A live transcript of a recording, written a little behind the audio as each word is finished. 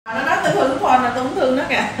Tôi hưởng phòn là tôi không thương nó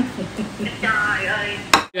kìa. Trời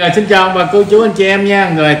ơi. Xin chào bà cô chú anh chị em nha.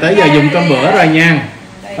 Rồi tới giờ dùng cơm bữa rồi nha.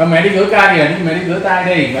 Mẹ đi rửa tay kìa, mẹ đi rửa tay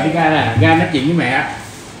đi. Mẹ đi ra nè, ra nói chuyện với mẹ.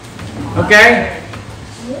 Ok.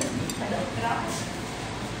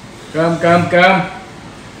 Cơm.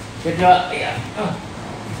 Chết chưa?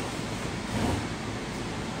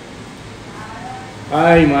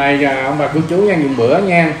 Ơi mời ông bà cô chú nha, dùng bữa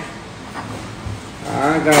nha.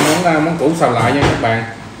 Đó, món củ xào lại nha các bạn.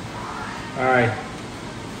 Rồi.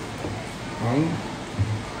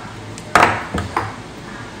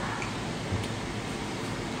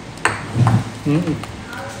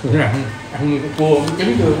 Ăn như con cua cũng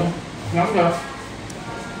chín chưa không? Nóng chưa?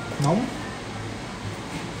 Nóng.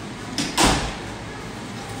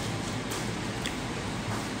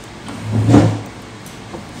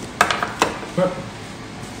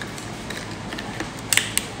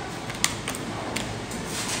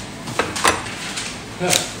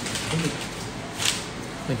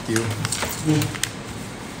 Nó chịu.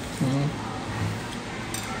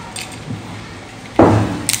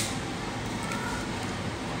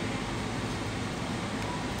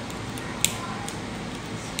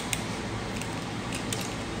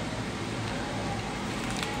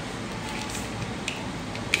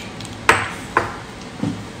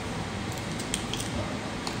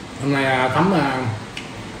 Hôm nay Thắm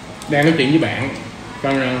đang nói chuyện với bạn,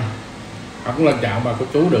 con cũng lên chào bà cô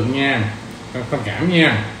chú Đừng nha, thông cảm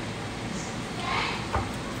nha.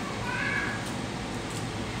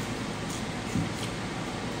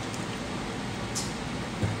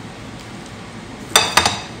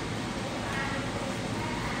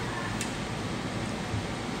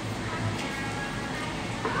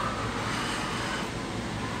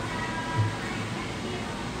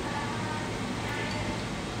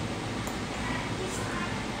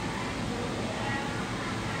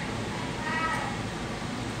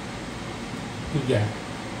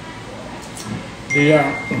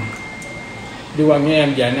 Đi qua nghe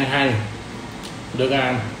em về nay hay được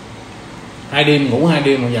 2 đêm ngủ 2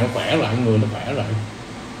 đêm mà giờ nó khỏe lại, người nó khỏe lại,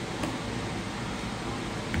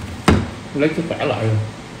 lấy sức khỏe lại rồi.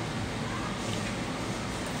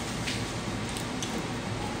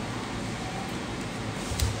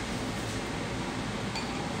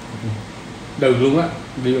 Đừ luôn á,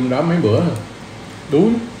 đi hôm đó mấy bữa rồi đuối,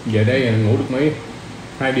 về đây ngủ được mấy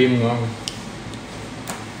 2 đêm ngon.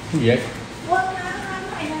 Cái gì vậy?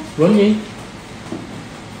 Quấn gì?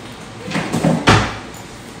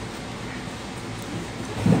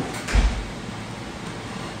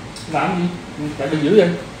 Làm gì? Tại đừng giữ vậy.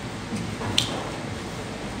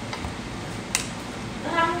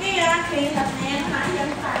 Không cái khi thịt nè nó nãy giờ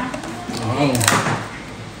nó làm.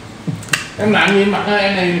 Em làm gì mặt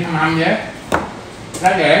em này hầm vậy?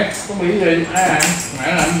 Ra vậy? Có bị gì? Ai làm?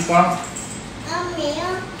 Mẹ làm gì con?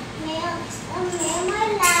 Mẹ mới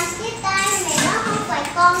làm cái tay mẹ, nó không phải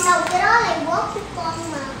con đâu, cái đó là bố của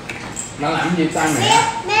con mà. Nó làm gì tay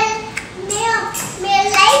mẹ? Mẹ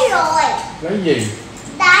lấy rồi. Lấy gì?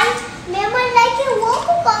 Đây, mẹ mới lấy cái bố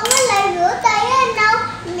của con mới lại rửa tay á đâu.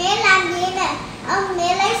 Mẹ làm gì nè?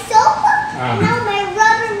 Mẹ lấy sốt á. Đâu mẹ rơ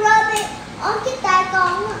đi ôm cái tay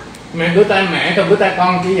con á. Mẹ rửa tay mẹ, không rửa tay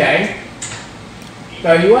con chứ vậy?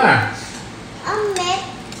 Kỳ quá à.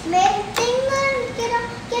 Mẹ tính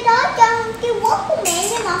cái đó cho cái quốc của mẹ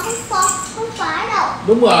nhưng mà không phải đâu.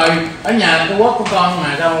 Đúng rồi, ở nhà là cái quốc của con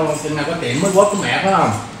mà đâu chừng nào có tiệm mới quốc của mẹ phải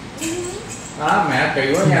không? Đó, mẹ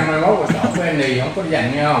kỳ quá nha, mai mốt rồi chọn với Annie không có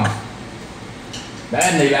dành nghe không? Để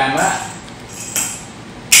Annie làm á.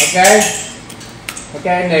 Ok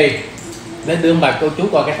Annie, để đưa bà cô chú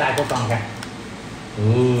coi cái tay của con kìa.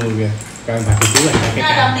 Kìa, coi bà cô chú là cái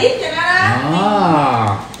tay. Làm điếp cho nó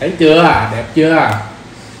đó. Thấy chưa? Đẹp chưa?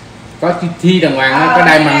 Có thi đàng hoàng á, có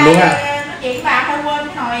đai mần luôn á. Nó chị bà hơi quên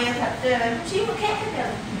cái nồi thịt chút xíu nó khác hết rồi.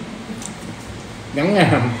 Ngắn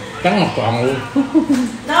nha, cắn một còn luôn.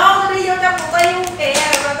 Nó đi vô trong một tiêu kìa,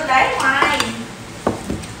 rồi tôi để ngoài.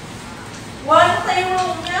 Quên cái tiêu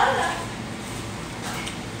luôn, nhớ rồi.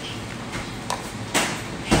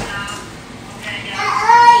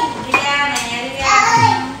 Đi ra nè, đi ra.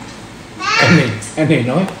 Em thì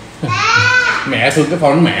nói mẹ thương cái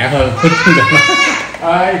phone mẹ hơn.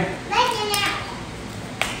 Ơi.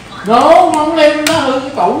 Nó không đem nó hư cái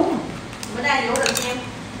tủ. Bữa nay vũ được em.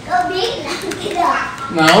 Cô biết làm cái đó.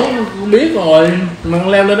 Nấu biết rồi, mà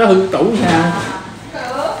leo lên đó hư cái tủ sao?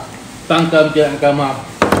 Ăn cơm chưa? Ăn cơm không?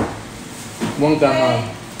 Muốn ăn cơm không?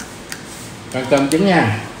 Ăn cơm trứng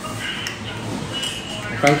nha.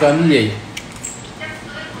 Ăn cơm cái gì?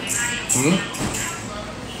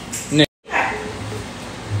 Nè.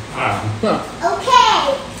 Ok.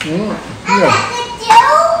 Đúng rồi.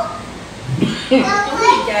 Chú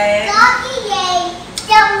gì trời? kìa. Có cái gì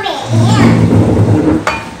cho mẹ?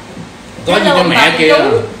 Có gì cho mẹ kìa.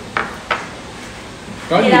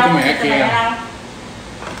 Có gì cho mẹ kìa.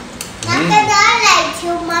 Nó cái đó là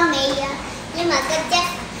cho mommy à. Nhưng mà cái chắc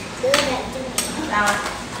đưa lại cho mẹ. Đâu?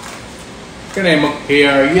 Cái này mực kìa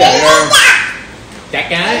với lại chả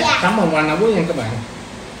cái sắm hôm qua nấu nha các bạn.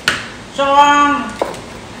 Son.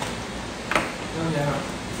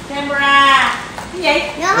 Camera. Cái gì?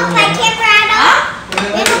 Nó không phải camera đâu.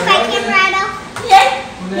 Nó không phải camera đâu. Cái gì?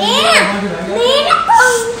 Nè. Nè nó con.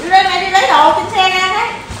 Đi lên mẹ đi lấy đồ trên xe ra đấy.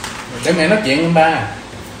 Để mẹ nói chuyện với ba.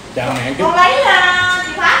 Chào mẹ chút. Con lấy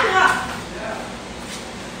chìa khóa chưa?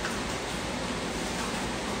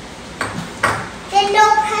 Trên đâu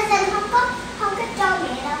cousin không có cho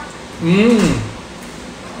mẹ đâu.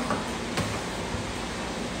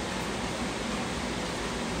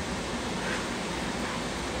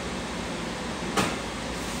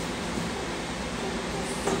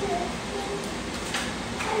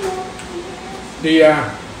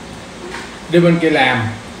 Đi bên kia làm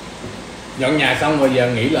dọn nhà xong rồi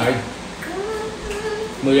giờ nghỉ lại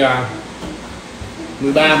 13,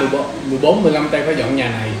 14, 15 tay phải dọn nhà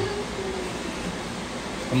này,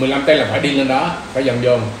 15 tay là phải đi lên đó phải dọn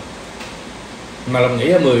vô, mà Lộc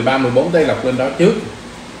nghĩ 13, 14 tay Lộc lên đó trước,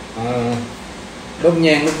 đốt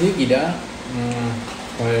nhang đốt viết gì đó,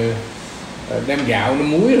 rồi đem gạo nó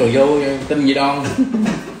muối rồi vô tinh gì đoan.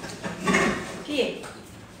 Cái gì?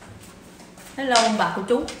 Hello ông bà cô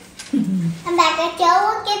chú. Anh bà cái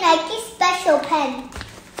cháu cái này cái special pen.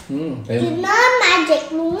 Thì nó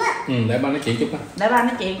magic luôn á. Để ba nói chuyện chút á. Để ba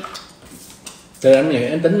nói chuyện. Từ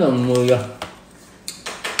em tính là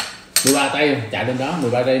 13 tay chạy lên đó,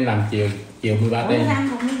 13 tay làm chiều 13 tay. Nó ăn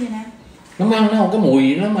còn cái gì nè? Nó ăn, nó không có mùi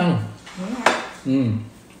gì nó ăn.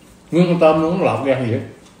 Nguyên con tôm nó lọt ra vậy.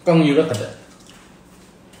 Có nhiều đó thịt.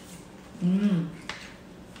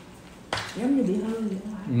 Giống như bị hư vậy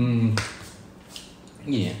đó.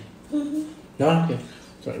 Cái gì vậy? Đó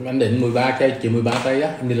anh định 13 cây chiều 13 tay á,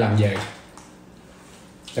 anh đi làm về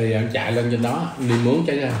thì anh chạy lên trên đó anh đi mướn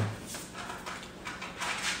cái ra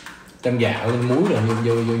trong gạo muối rồi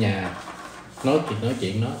vô nhà nói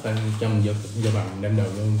chuyện nó cho mình vô bằng đem đồ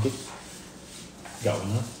luôn chút rộn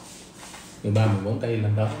nó 13, 14 tay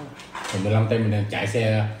lên đó rồi 15 tay mình đang chạy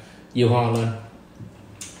xe diêu ho lên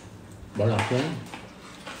bỏ lọt xuống.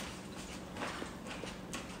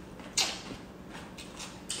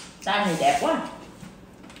 Tay này đẹp quá.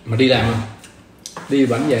 Mà đi làm không? Đi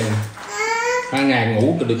bảnh về 2 ngày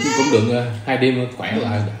ngủ được cũng được, 2 đêm khỏe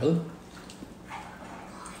lại đỡ.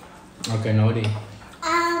 Ok nói đi.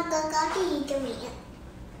 Con có cái gì cho mẹ?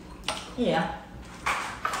 Cái gì vậy?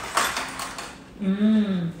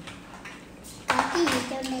 Có cái gì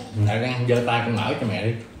cho mẹ? Lại đang giơ tay con mở cho mẹ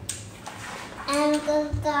đi.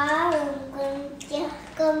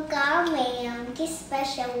 Con có mẹ cái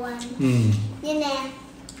special one. Như nè.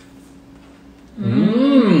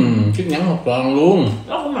 Chiếc nhẫn một toàn luôn.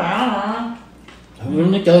 Đó của mẹ hả?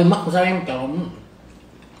 Nó chơi mất sao em trộm.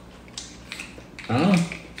 Hả?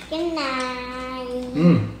 Cái này.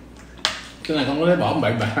 Cái này không có lấy bỏ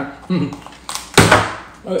bậy bạ.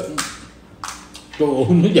 Trời ơi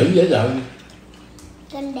nó dữ dễ sợ.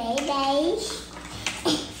 Con để đây.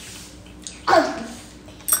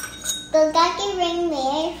 Con có cái ring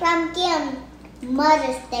mẹ from cái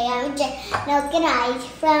Mother's Day. No, cái này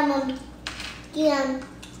from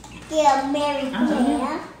cái Mary của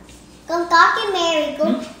mẹ. Con có cái Mary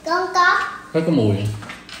của con có. Có cái mùi.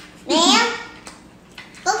 Mẹ,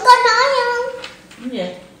 con có nói không? Cái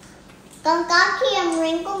gì? Con có cái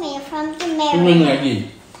ring của mẹ from cái Mary. Cái ring là gì?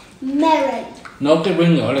 Mary. Nó cái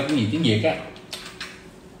ring gọi là cái gì tiếng Việt á?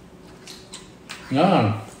 Nhớ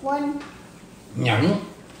không? One. Nhẫn.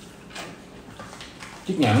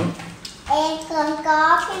 Chiếc nhẫn. Con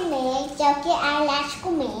có cái mẹ cho cái eyelash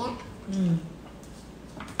của mẹ.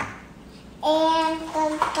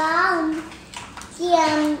 Con có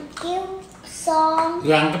cái son.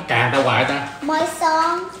 Răng tất cả tao hoài ta. Môi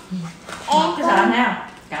son. Ngọt cái sợi ha.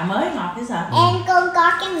 Cà mới ngọt cái sợi. Con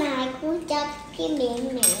có cái này cũng cho cái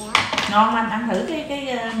miệng mẹ. Ngon, anh ăn thử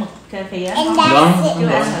cái mực khìa. Em Ngon. đang Chưa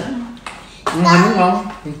ăn thử. Ngon ngon.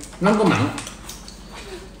 Nó có mặn.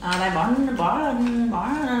 Đây bỏ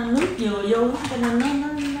nước dừa vô cho nên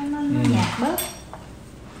nó nhạt bớt.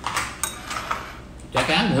 Chả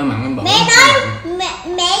cá thì hơi mặn em bỏ. Mẹ nói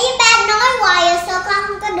mẹ với ba nói hoài rồi sao con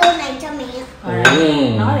không có đưa này cho mẹ?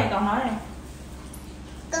 Nói đây, con nói đây.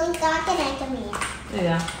 Con có cái này cho mẹ. Gì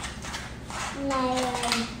vậy? Này.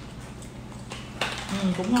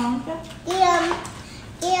 Cũng ngon chứ.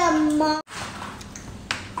 Cái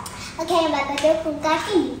ok bà cho con có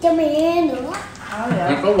cái gì cho mẹ nữa.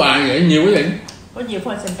 Có quà vậy nhiều quá vậy. Có nhiều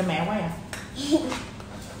phone xin cho mẹ quá à.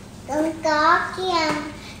 Con có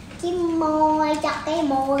cái môi cho cái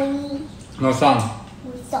môi. Màu son.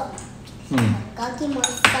 Môi son. Ừ. Có cái môi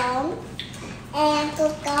son. Em cô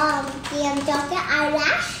có kem cho cái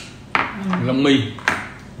eyelash. Lông mi.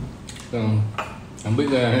 Không biết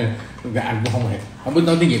anh cũng không biết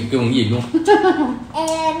nói tiếng Việt kêu bằng gì luôn.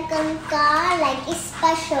 Em con có like a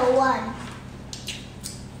special one.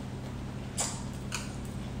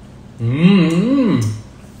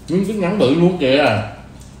 Những cái ngắn bự luôn kìa.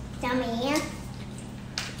 Cho mẹ.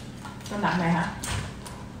 Con tặng này hả?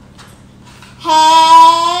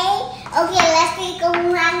 Hey, okay, let's see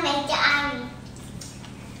con răng mẹ cho anh.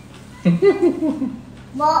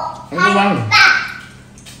 1, 2, 3.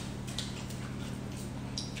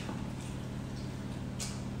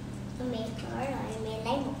 Mẹ có rồi, mẹ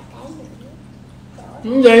lấy một cái nữa.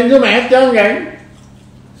 Cái gì cho mẹ cho vậy?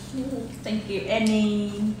 Thank you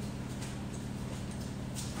Annie.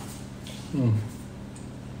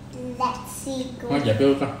 Let's see con. Nói dẹp vô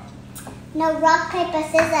con. No, rock, paper,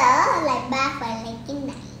 scissors. Lại ba phải lấy cái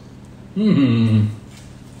này.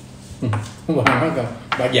 Bà nói coi,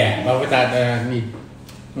 bà già, bà phải ta gì?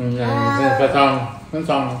 Phải son,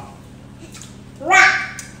 son. Rock,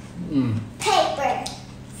 paper,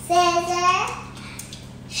 scissors,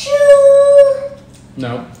 shoe. No.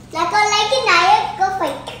 Là con lấy cái này á, con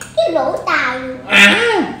phải cắt cái lỗ tai.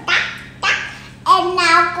 Cắt. Em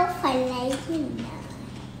nào con phải lấy cái này.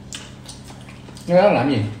 Cái đó làm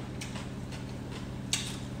gì?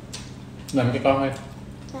 Làm cho con thôi.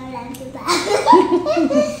 Con làm cho ba.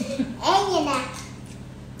 Em nhìn nè.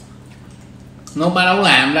 Nó ba đâu có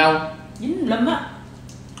làm đâu. Dính lum á.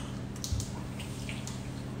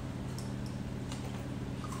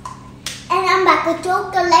 Anh bà cô chú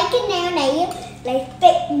con lấy cái nail này á, lấy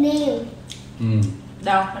fake nail.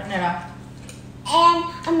 Đâu? Cái này đâu?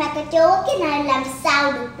 Ông bà cô chú cái này làm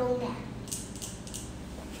sao được luôn nè.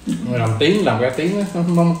 Rồi làm tiếng, làm cái tiếng á,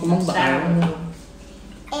 món bạc.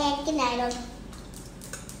 Cái này luôn.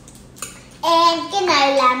 Cái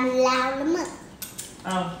này làm lao lắm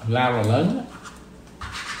á. Lao là lớn á.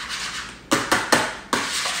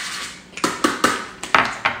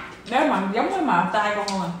 Nếu mà giống với màu tay con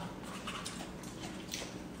không à.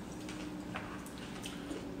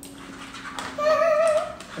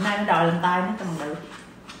 Hôm nay nó đòi làm tay nó cho mình được.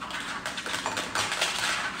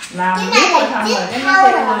 Làm cái biết này rồi là xong rồi chiếc nó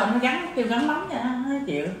thau kêu rồi. nó gắn kêu gắn bóng cho nó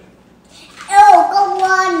chịu. Con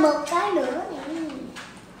quên một cái nữa nè.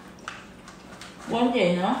 Quên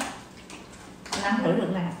gì nữa? Anh ăn thử được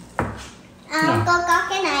nè. Con có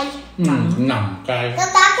cái này. Nằm cay. Con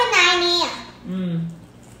có cái này nè.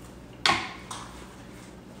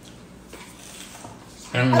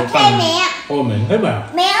 Ăn Ok mẹ. Ôi miệng thế bà.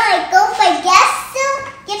 Mẹ ơi, con phải guess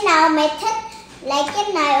cái nào mẹ thích. Lấy cái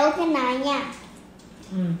này ô cái này nha.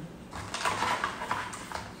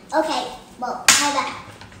 Ok, 1, 2, 3.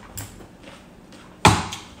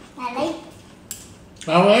 Là lấy.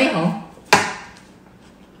 Đâu ấy hả?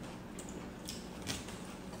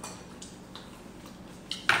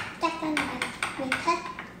 Chắc cái này mẹ thích.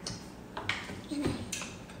 Cái này.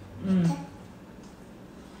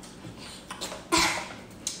 Thích.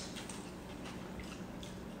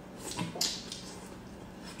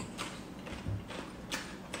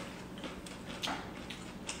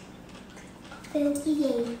 Kêu cái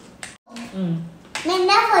gì? Mình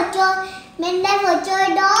đã vừa chơi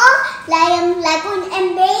đó là con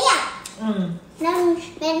em bé à. Nên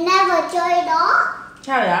mình đã vừa chơi đó.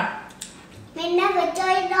 Sao vậy? Mình đã vừa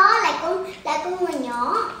chơi đó là con người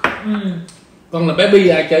nhỏ. Con là baby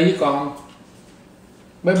ai chơi với con?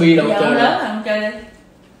 Baby đâu giờ chơi lớn đâu. rồi con chơi đi.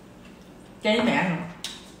 Chơi với mẹ rồi.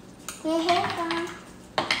 Mẹ hết con.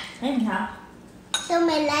 Thấy mình hả? Xong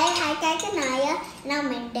mình lấy hai cái này á, nào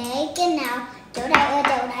mình để cái nào chỗ đây ở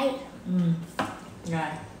chỗ đây. Rồi.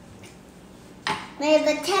 Mày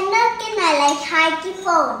pretend á, cái này là hai cái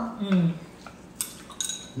phone.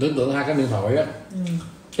 Tưởng tượng hai cái điện thoại á.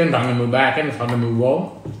 Cái điện thoại này 13, cái điện thoại này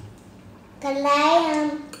 14. Còn lấy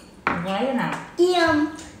Lấy cái nào?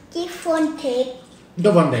 cái phone thiệt.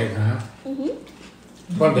 Có con đẹp hả?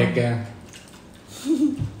 Con đẹp kìa.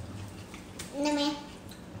 Nè mẹ.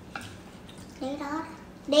 Lấy đó.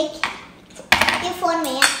 Đi. Cái phone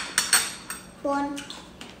mẹ. Phone.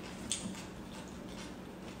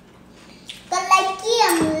 Con lấy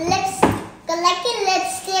cái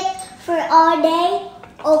lipstick for all day.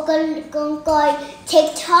 Or con coi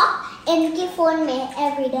TikTok in cái phone mẹ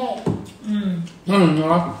every day. Nó là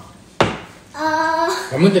ngon.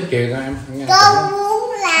 Cảm ơn chết kìa em. Con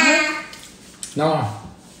muốn là No.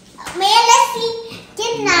 mẹ let's see cái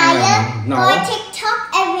này á, coi TikTok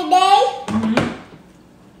every day.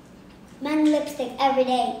 Mà mang lipstick every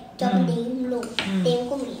day cho mình điểm luôn. Điểm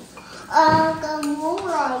của mẹ. Con muốn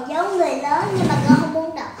rồi giống người lớn nhưng mà con không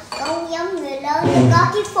muốn đâu. Con giống người lớn nhưng có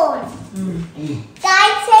cái phone.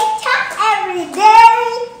 Guys TikTok every day.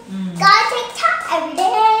 Guys TikTok every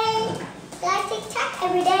day. Guys TikTok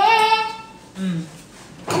every day.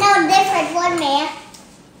 I know a different one mẹ.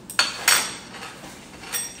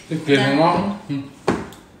 Cái kia nó ngon.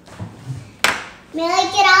 Mẹ ơi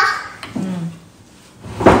cái đó.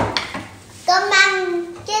 Con mang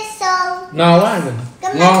cái sơn. No quá rồi.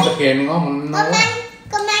 Ngon thật kìa, ngon mà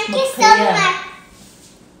Con mang cái sơn này.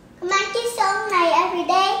 Con mang cái sơn này every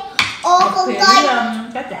day. Ô con coi.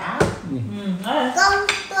 Cá chả.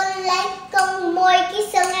 Con mua cái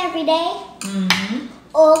sơn every day.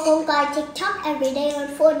 Ô con coi TikTok every day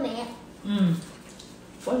on phone mẹ.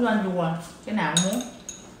 Có lên chùa. Cái nào muốn?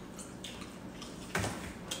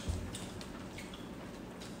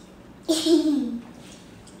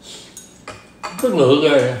 chất lượng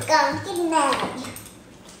rồi. Còn cái này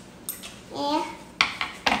nè,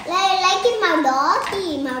 lấy cái màu đỏ. Cái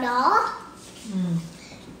gì màu đỏ?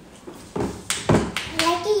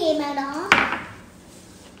 Lấy cái gì màu đỏ?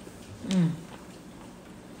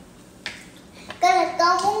 Con là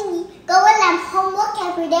con muốn làm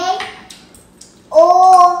homework every day.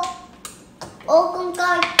 Ô con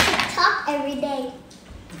coi TikTok every day.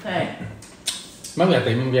 Ok. Mất là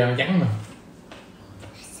tiệm da trắng mà.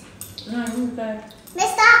 Ok.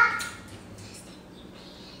 Mẹ stop.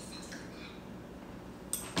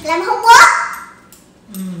 Làm homework.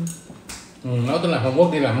 Nói tới là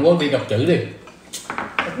homework, đi làm homework, đi đọc chữ đi.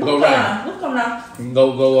 Go right. Lúc không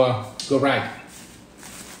đâu. Go right.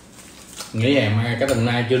 Nghĩ em cái tuần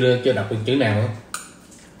nay chưa đọc được chữ nào nữa.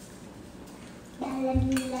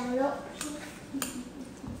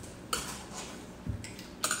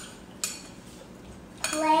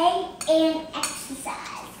 Play and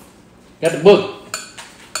exercise. Get the book.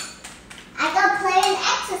 I go play and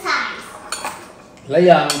exercise. Lấy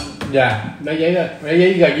lấy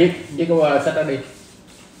giấy ra viết cái sách đó đi. I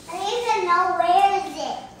don't even know where is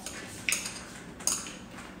it.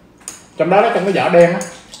 Trong đó trong cái vỏ đen á.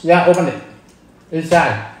 Yeah, open it.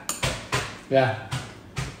 Inside. Yeah.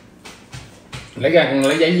 Lấy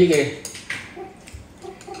giấy viết đi.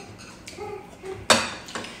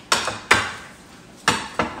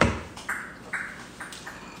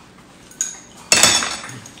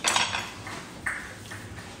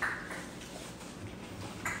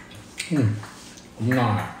 Cũng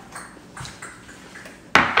ngon à.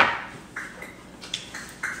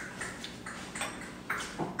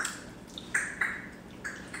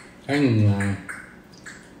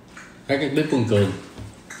 Thấy cái clip Phương Cường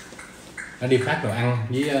nó đi phát đồ ăn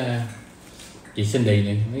với chị Cindy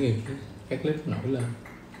này, mấy người cái clip nổi lên.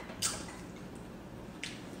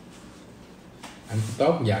 Anh cũng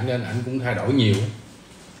tốt giảm nên anh cũng thay đổi nhiều.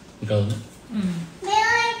 Cường á. Mẹ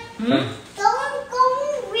ơi.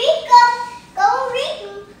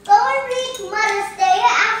 Con read Mother's Day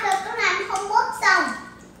after con làm homework xong.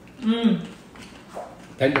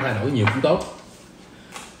 Thấy nó thay đổi nhiều cũng tốt.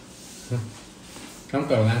 Không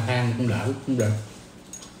cần lang thang cũng đỡ, cũng được.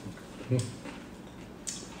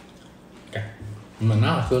 Mà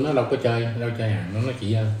nó hồi xưa nó đâu có chơi hàng, nó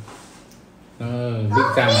chỉ nó biết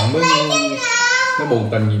sao mà không biết nó buồn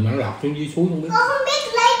tình gì mà nó lọt xuống dưới suối không biết. Con không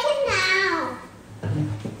biết lấy cái nào.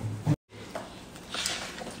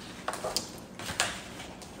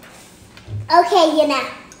 Ok vậy nè.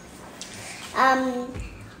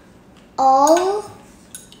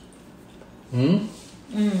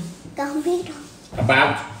 Con không biết đâu.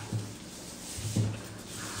 About.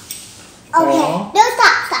 Ok, no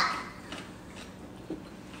stop.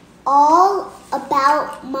 All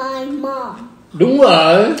about my mom. Đúng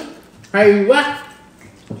rồi. Hay quá.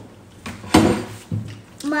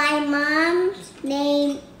 My mom's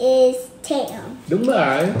name is Tam. Đúng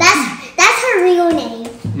rồi. That's her real name.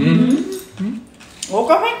 Ủa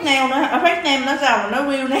có phát nail nữa, phát name nó sao mà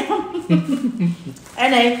nó real nail. Ê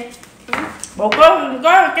này, bộ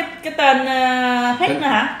có cái tên phát nữa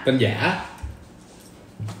hả? Tên giả.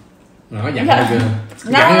 Nó dặn Dạ. thôi kìa.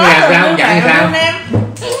 Dặn sao?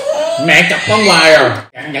 Mẹ chọc con hoài rồi.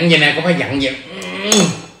 Dặn vậy nè, con phải dặn vậy.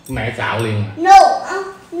 Mẹ xạo liền. No.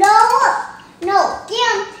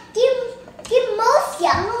 Cái most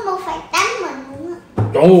giận nó phải đánh mình luôn á.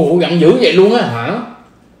 Trời ơi, dặn dữ vậy luôn á hả?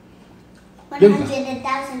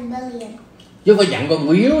 100,000 billion. Chứ phải dặn con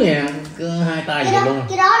quýu nè, cứ hai tay vậy luôn.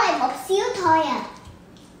 Cái đó là một xíu thôi à.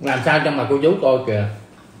 Làm sao cho mà cô chú coi kìa.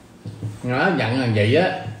 Nó dặn là vậy á.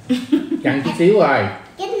 Dặn chút xíu rồi.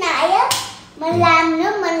 Cái này á, mình làm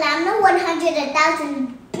nó 100,000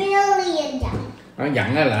 billion dặn. Nó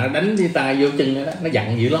dặn là nó đánh cái tay vô chân đó, nó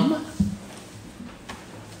dặn dữ lắm á.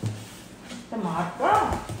 Sao mệt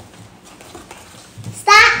quá.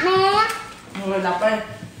 Stop mẹ. Người đọc đi.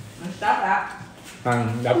 Mình stop đã.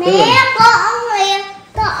 Thằng đọc Mẹ trước đi.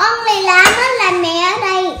 có ông lì làm nó là mẹ ở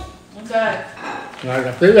đây. Ok. Rồi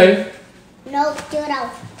đọc tiếp đi. No, chưa đâu.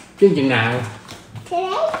 Chứ chừng nào?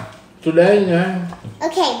 Today. Today nữa.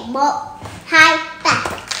 Ok, 1, 2, 3.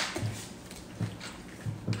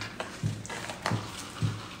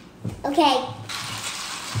 Okay.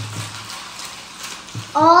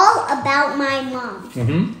 All about my mom.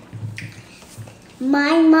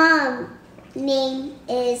 My mom name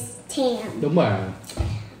is Tam. Đúng rồi.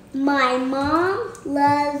 My mom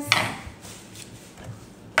loves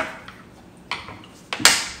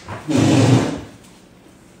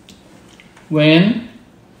When?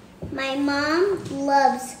 my mom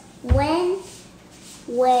loves when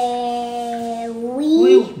where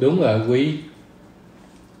we Đúng rồi, we.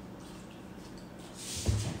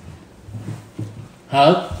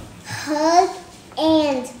 hug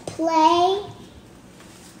and play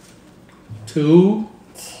To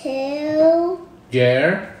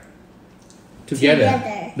together. Together.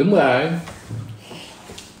 Đúng rồi.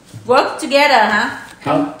 Work together hả?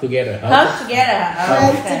 Hug together. Hug together hả?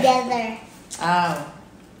 Hug Ok. together. Ờ.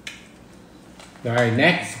 Rồi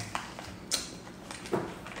next.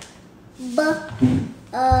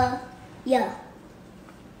 Yeah.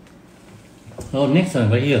 Oh, next one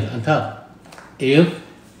right here on top. If.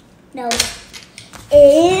 No.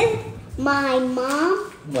 If my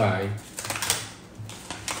mom Đúng rồi.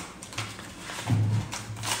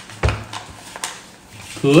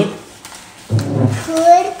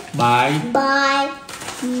 Could buy buy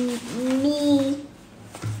me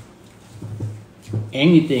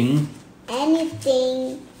anything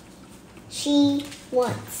anything she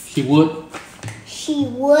wants, she would. she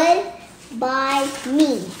would buy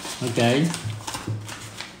me Okay.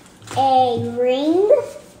 a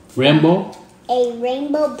rainbow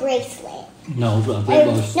bracelet. No, No, rainbow. I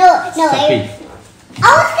was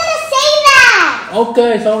gonna say that.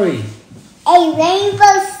 Okay, sorry. A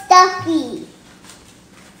rainbow stuffy.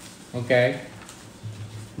 Okay.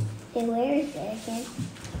 Okay, where is it again?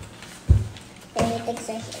 Everything's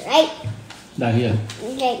right here, right? Down here.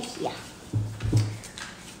 Right here.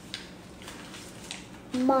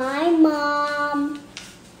 My mom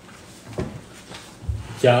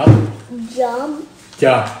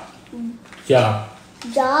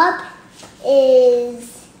Job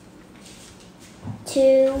is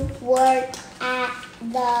to work at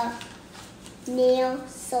the nail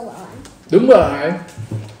salon. Đúng rồi.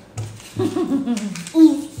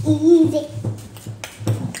 Easy.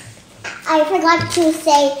 I forgot to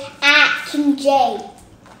say at King J.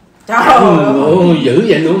 Trời ơi. Ồ, dữ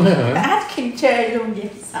vậy luôn hả? Át Kim Chê luôn vậy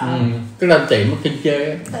sao? Cái tên tiệm nó Kim Chê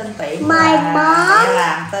á. Tên tiệm My là mom. mẹ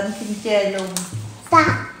làm tên Kim Chê luôn. Stop.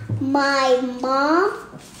 My mom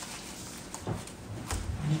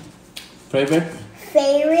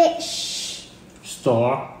Favorite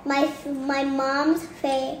store. my mom's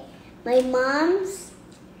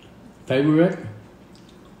Favorite.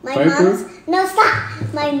 no, stop.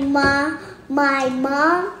 My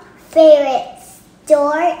mom favorite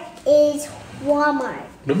store is Walmart.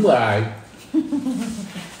 Đúng rồi.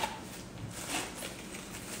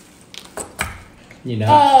 Gì nữa?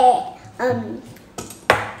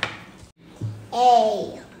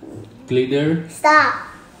 Glitter. Stop.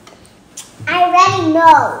 I already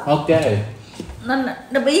know. Okay.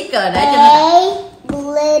 Nó biết rồi để cho nó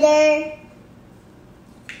Glitter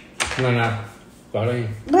Nào. Gọi đi.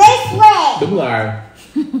 bracelet. Đúng rồi.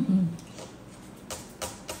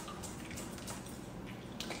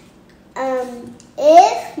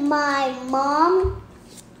 If my mom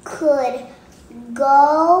could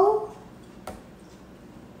go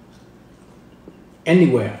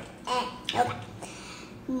Anywhere. okay.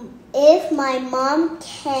 If my mom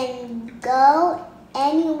can go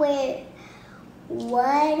anywhere,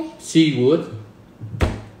 would She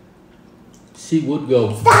would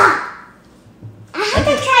go. stop? I have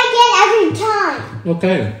to try again every time.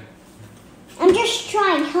 Okay. I'm just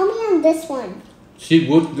trying. Help me on this one. She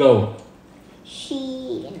would go.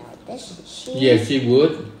 She Yeah, she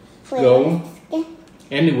would Wait, go yeah,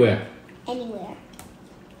 anywhere. anywhere.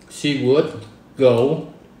 She would go.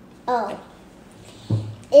 Oh.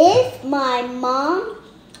 If my mom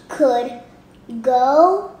could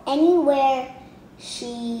go anywhere,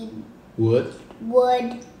 she Would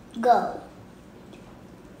would go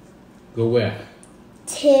go where?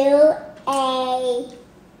 to a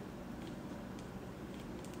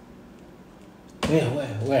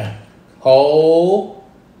Where? Hotel.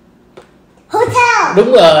 hotel.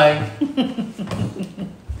 Đúng rồi.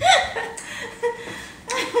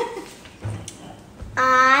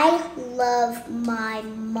 I love my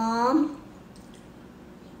mom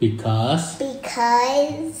Because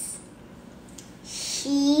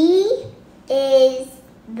she is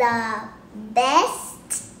the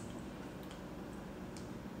best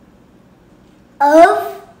of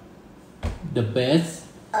the best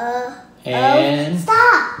and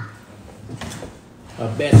stop. A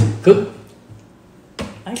best cook.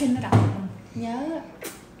 Ở trên nó đọc nhớ.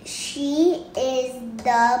 She is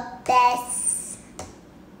the best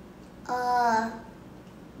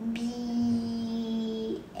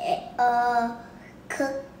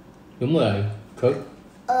cook. Đúng rồi, cook.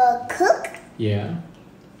 Cook. Yeah.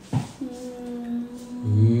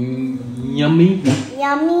 Yummy.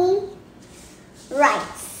 Yummy rice.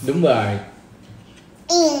 Đúng rồi.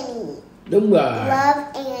 Annie. Đúng rồi. Love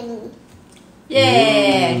Annie.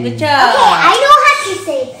 Yeah, good job. Okay, I know how to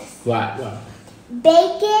say this. What?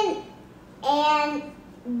 Bacon and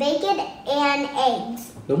eggs.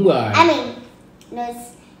 Đúng rồi. I mean, no, it's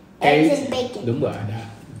eggs and bacon. Đúng rồi đó.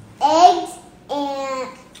 Eggs and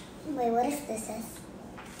wait, what is this?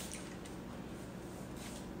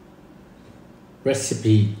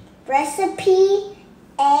 Recipe.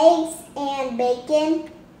 Eggs and bacon.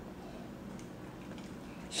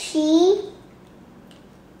 She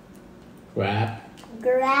Grab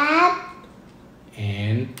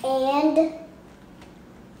and eggs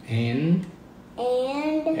and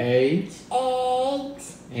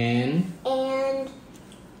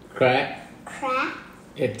crack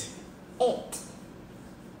it.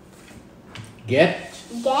 Get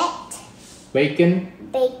bacon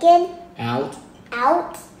out of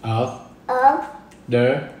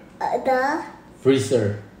the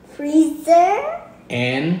freezer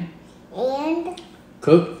and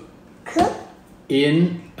cook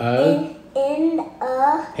in a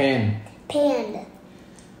pan.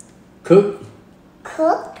 Cook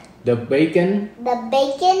the bacon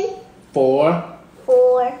for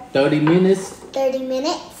 30 minutes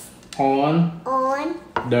on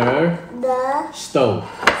the stove.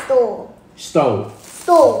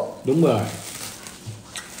 Đúng rồi.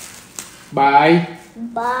 By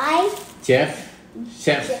chef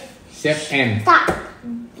N. Stop.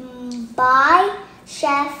 By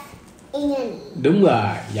Chef Annie. Đúng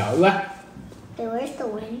rồi, giỏi quá. Wait, where's the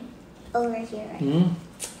win? Over here,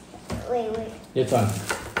 right? Wait. This one.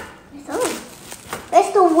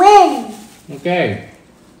 Where's the win? Okay.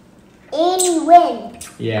 Annie win.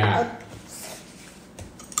 Yeah.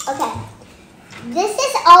 Okay. This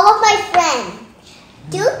is all of my friends.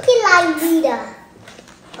 Don't be like Rita.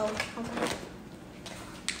 Oh, okay.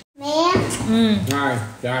 Mẹ.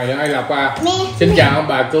 Rồi đây Lộc à. Mẹ. Xin chào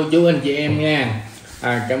bà cô chú anh chị em nha.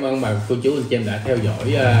 Cảm ơn bà cô chú anh chị em đã theo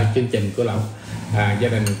dõi chương trình của Lộc. Gia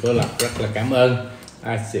đình của Lộc rất là cảm ơn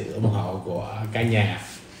sự ủng hộ của cả nhà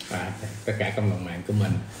và tất cả cộng đồng mạng của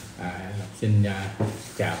mình. Lộc xin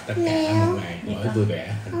chào tất cả mọi ngày mỗi vui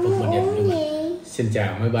vẻ hạnh phúc bên gia đình của mình. Xin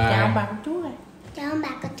chào, bye bye. Chào bà cô chú rồi. Chào bà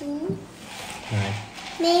cô chú. Này.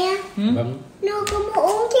 Mẹ. Vâng. No, con muốn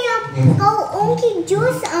uống kia. Con uống cái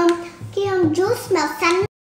juice màu xanh.